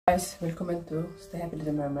Guys, welcome to Stay Happy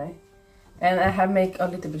Little Mermaid. And I have made a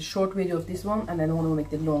little bit short video of this one, and I want to make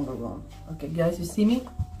the longer one. Okay guys, you see me?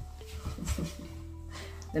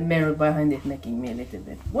 The mirror behind it making me a little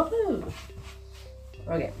bit woohoo.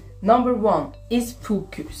 Okay, number one is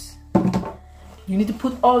focus. You need to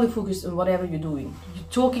put all the focus on whatever you're doing.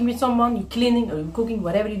 You're talking with someone, you're cleaning or you're cooking,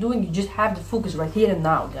 whatever you're doing, you just have the focus right here and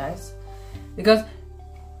now, guys. Because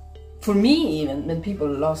for me, even when people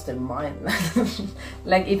lost their mind,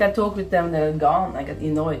 like if I talk with them, they're gone, I get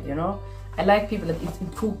annoyed, you know. I like people that is in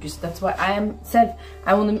focus. That's why I am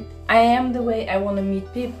I am the way I want to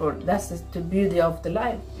meet people. That's the beauty of the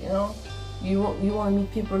life, you know. You want to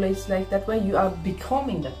meet people, it's like that way. You are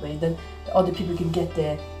becoming that way. Then the other people can get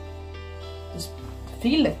the just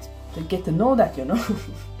feel it. They get to know that, you know.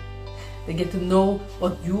 They get to know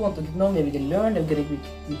what you want to know. Maybe they learn. They're getting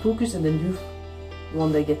the focus, and then you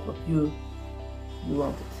one day get what you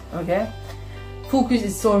wanted. Okay, focus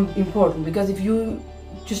is so important, because if you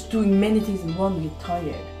just doing many things in one, you get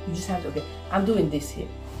tired. You just have to, okay, I'm doing this here.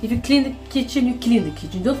 If you clean the kitchen, you clean the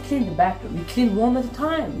kitchen. Don't clean the bathroom. You clean one at a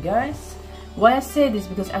time, guys. Why I say this?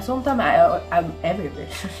 Because sometimes I'm everywhere.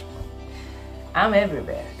 I'm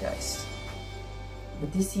everywhere, guys.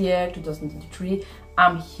 But this year, 2023,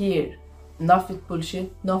 I'm here. Not with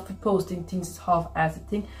bullshit, not with posting things half-assed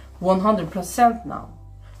thing. 100% now.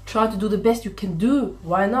 Try to do the best you can do.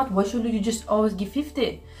 Why not? Why should you just always give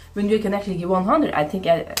 50 when you can actually give 100? I think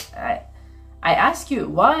I ask you,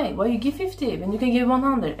 why you give 50 when you can give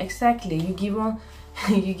 100? Exactly, you give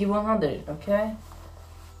 100. Okay,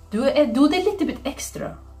 do the little bit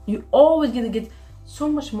extra. You always gonna get so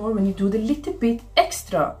much more when you do the little bit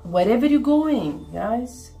extra wherever you're going,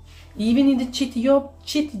 guys. Even in the shitty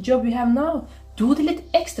job you have now, do the little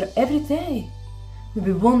extra every day.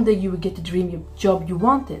 Maybe one day you will get the dream job you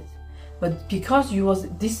wanted, but because you was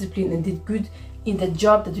disciplined and did good in the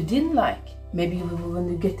job that you didn't like, maybe when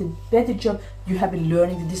you get a better job, you have been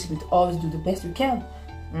learning the discipline to always do the best you can.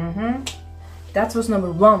 That was number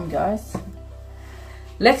one, guys.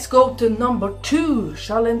 Let's go to number two,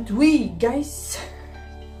 shalln't we, guys?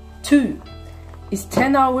 2 is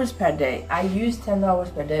 10 hours per day. I use 10 hours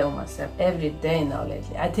per day on myself every day now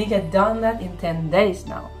lately. I think I've done that in 10 days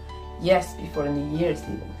now. Yes, before in the years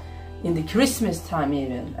even. In the Christmas time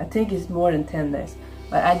even. I think it's more than 10 days.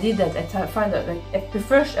 But I did that. I find out, like, at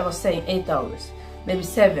first I was saying 8 hours. Maybe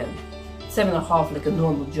 7.5, like a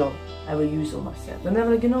normal job I will use on myself. And then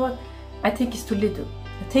I'm like, you know what? I think it's too little.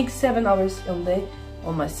 I think 7 hours a day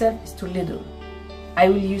on myself is too little. I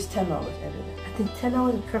will use 10 hours every day. I think 10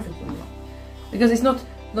 hours is perfect for me. Because it's not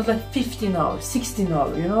like 15 hours, 16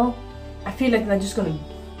 hours, you know? I feel like I'm just gonna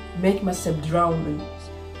make myself drown and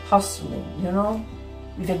hustling, you know?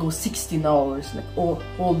 If I go 16 hours, like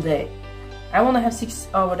all day. I wanna have 6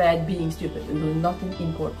 hours that being stupid and doing nothing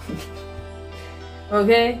important.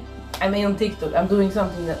 Okay? I mean, on TikTok, I'm doing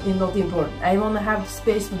something that is not important. I wanna have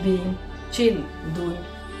space for being chill, doing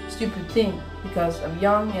stupid things. Because I'm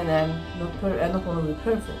young and I don't wanna be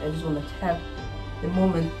perfect. I just wanna have the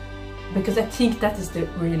moment. Because I think that is the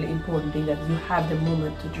really important thing, that you have the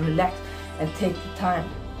moment to relax and take the time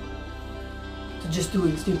to just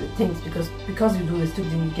doing stupid things. Because you do the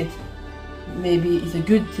stupid thing, you get, maybe it's a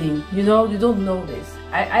good thing. You know, you don't know this.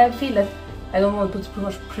 I feel that I don't want to put too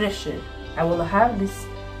much pressure. I want to have this,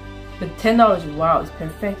 but 10 hours, wow, it's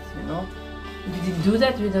perfect, you know. If you didn't do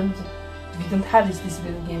that, if you don't have this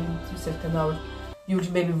discipline game to yourself 10 hours, you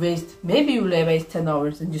would maybe you will waste 10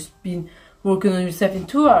 hours and just been working on yourself in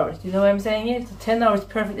 2 hours. You know what I'm saying here? So 10 hours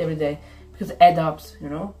perfect every day, because it adds up, you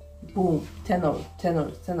know. Boom, 10 hours, 10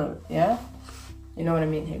 hours, 10 hours, yeah? You know what I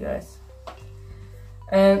mean here, guys.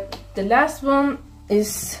 And the last one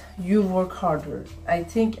is you work harder. I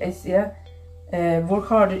think it's, work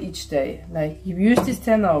harder each day. Like, you use this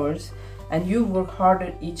 10 hours and you work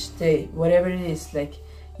harder each day, whatever it is. Like,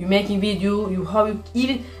 you're making video,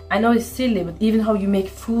 even, I know it's silly, but even how you make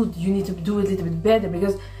food, you need to do it a little bit better,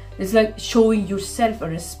 because it's like showing yourself a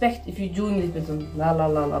respect if you're doing it with la la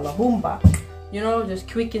la la la boomba. You know,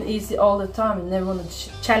 just quick and easy all the time. You never want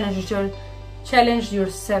to challenge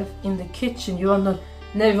yourself in the kitchen. You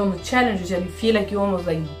never want to challenge yourself. You feel like you're almost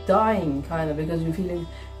like dying, kind of, because you feel like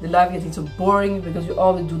the life getting so boring, because you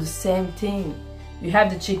always do the same thing. You have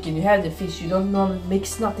the chicken, you have the fish, you don't know,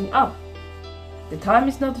 mix nothing up. The time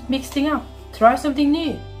is not mixing up. Try something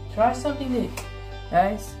new. Try something new,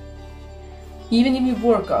 guys. Even if you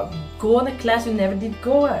work out, go on a class you never did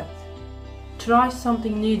go at. Try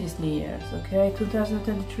something new this New Year's, okay?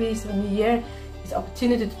 2023 is a new year. It's an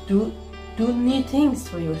opportunity to do new things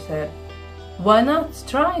for yourself. Why not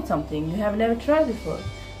try something you have never tried before?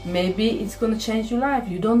 Maybe it's gonna change your life.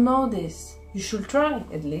 You don't know this. you should try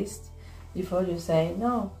at least before you say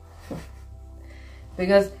no.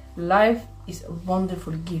 Because life is a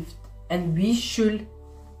wonderful gift and we should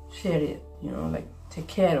share it, you know, like take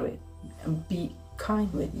care of it and be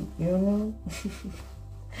kind with it, you know.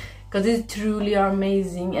 Because it's truly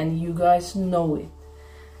amazing and you guys know it.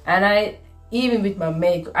 And even with my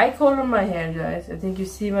makeup, I color my hair, guys. I think you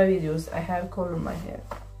see my videos, I have colored my hair.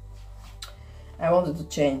 I wanted to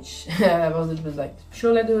change. I was a little bit like,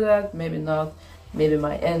 should I do that? Maybe not. Maybe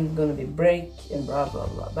my end gonna be break and blah blah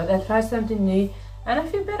blah. But I tried something new and I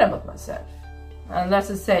feel better about myself. And that's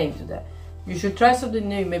a saying today. You should try something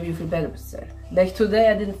new, maybe you feel better about yourself. Like today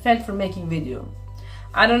I didn't feel for making video.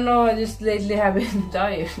 I don't know, I just lately have been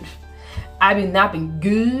tired. I've been napping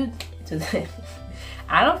good today.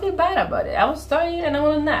 I don't feel bad about it. I was tired and I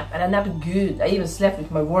want to nap, and I napped good. I even slept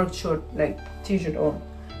with my work short, like t-shirt on,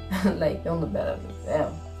 like on the bed.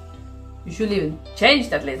 Damn, you should even change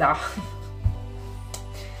that later.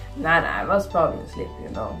 Nah, I was probably asleep, you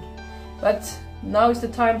know. But now is the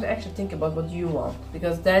time to actually think about what you want,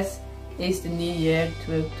 because that is the new year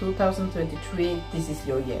to 2023. This is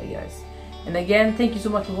your year, guys. And again, thank you so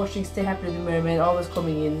much for watching. Stay happy, little mermaid. Always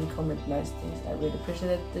coming in, comment nice things. I really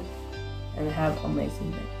appreciate it. And have an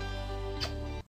amazing day.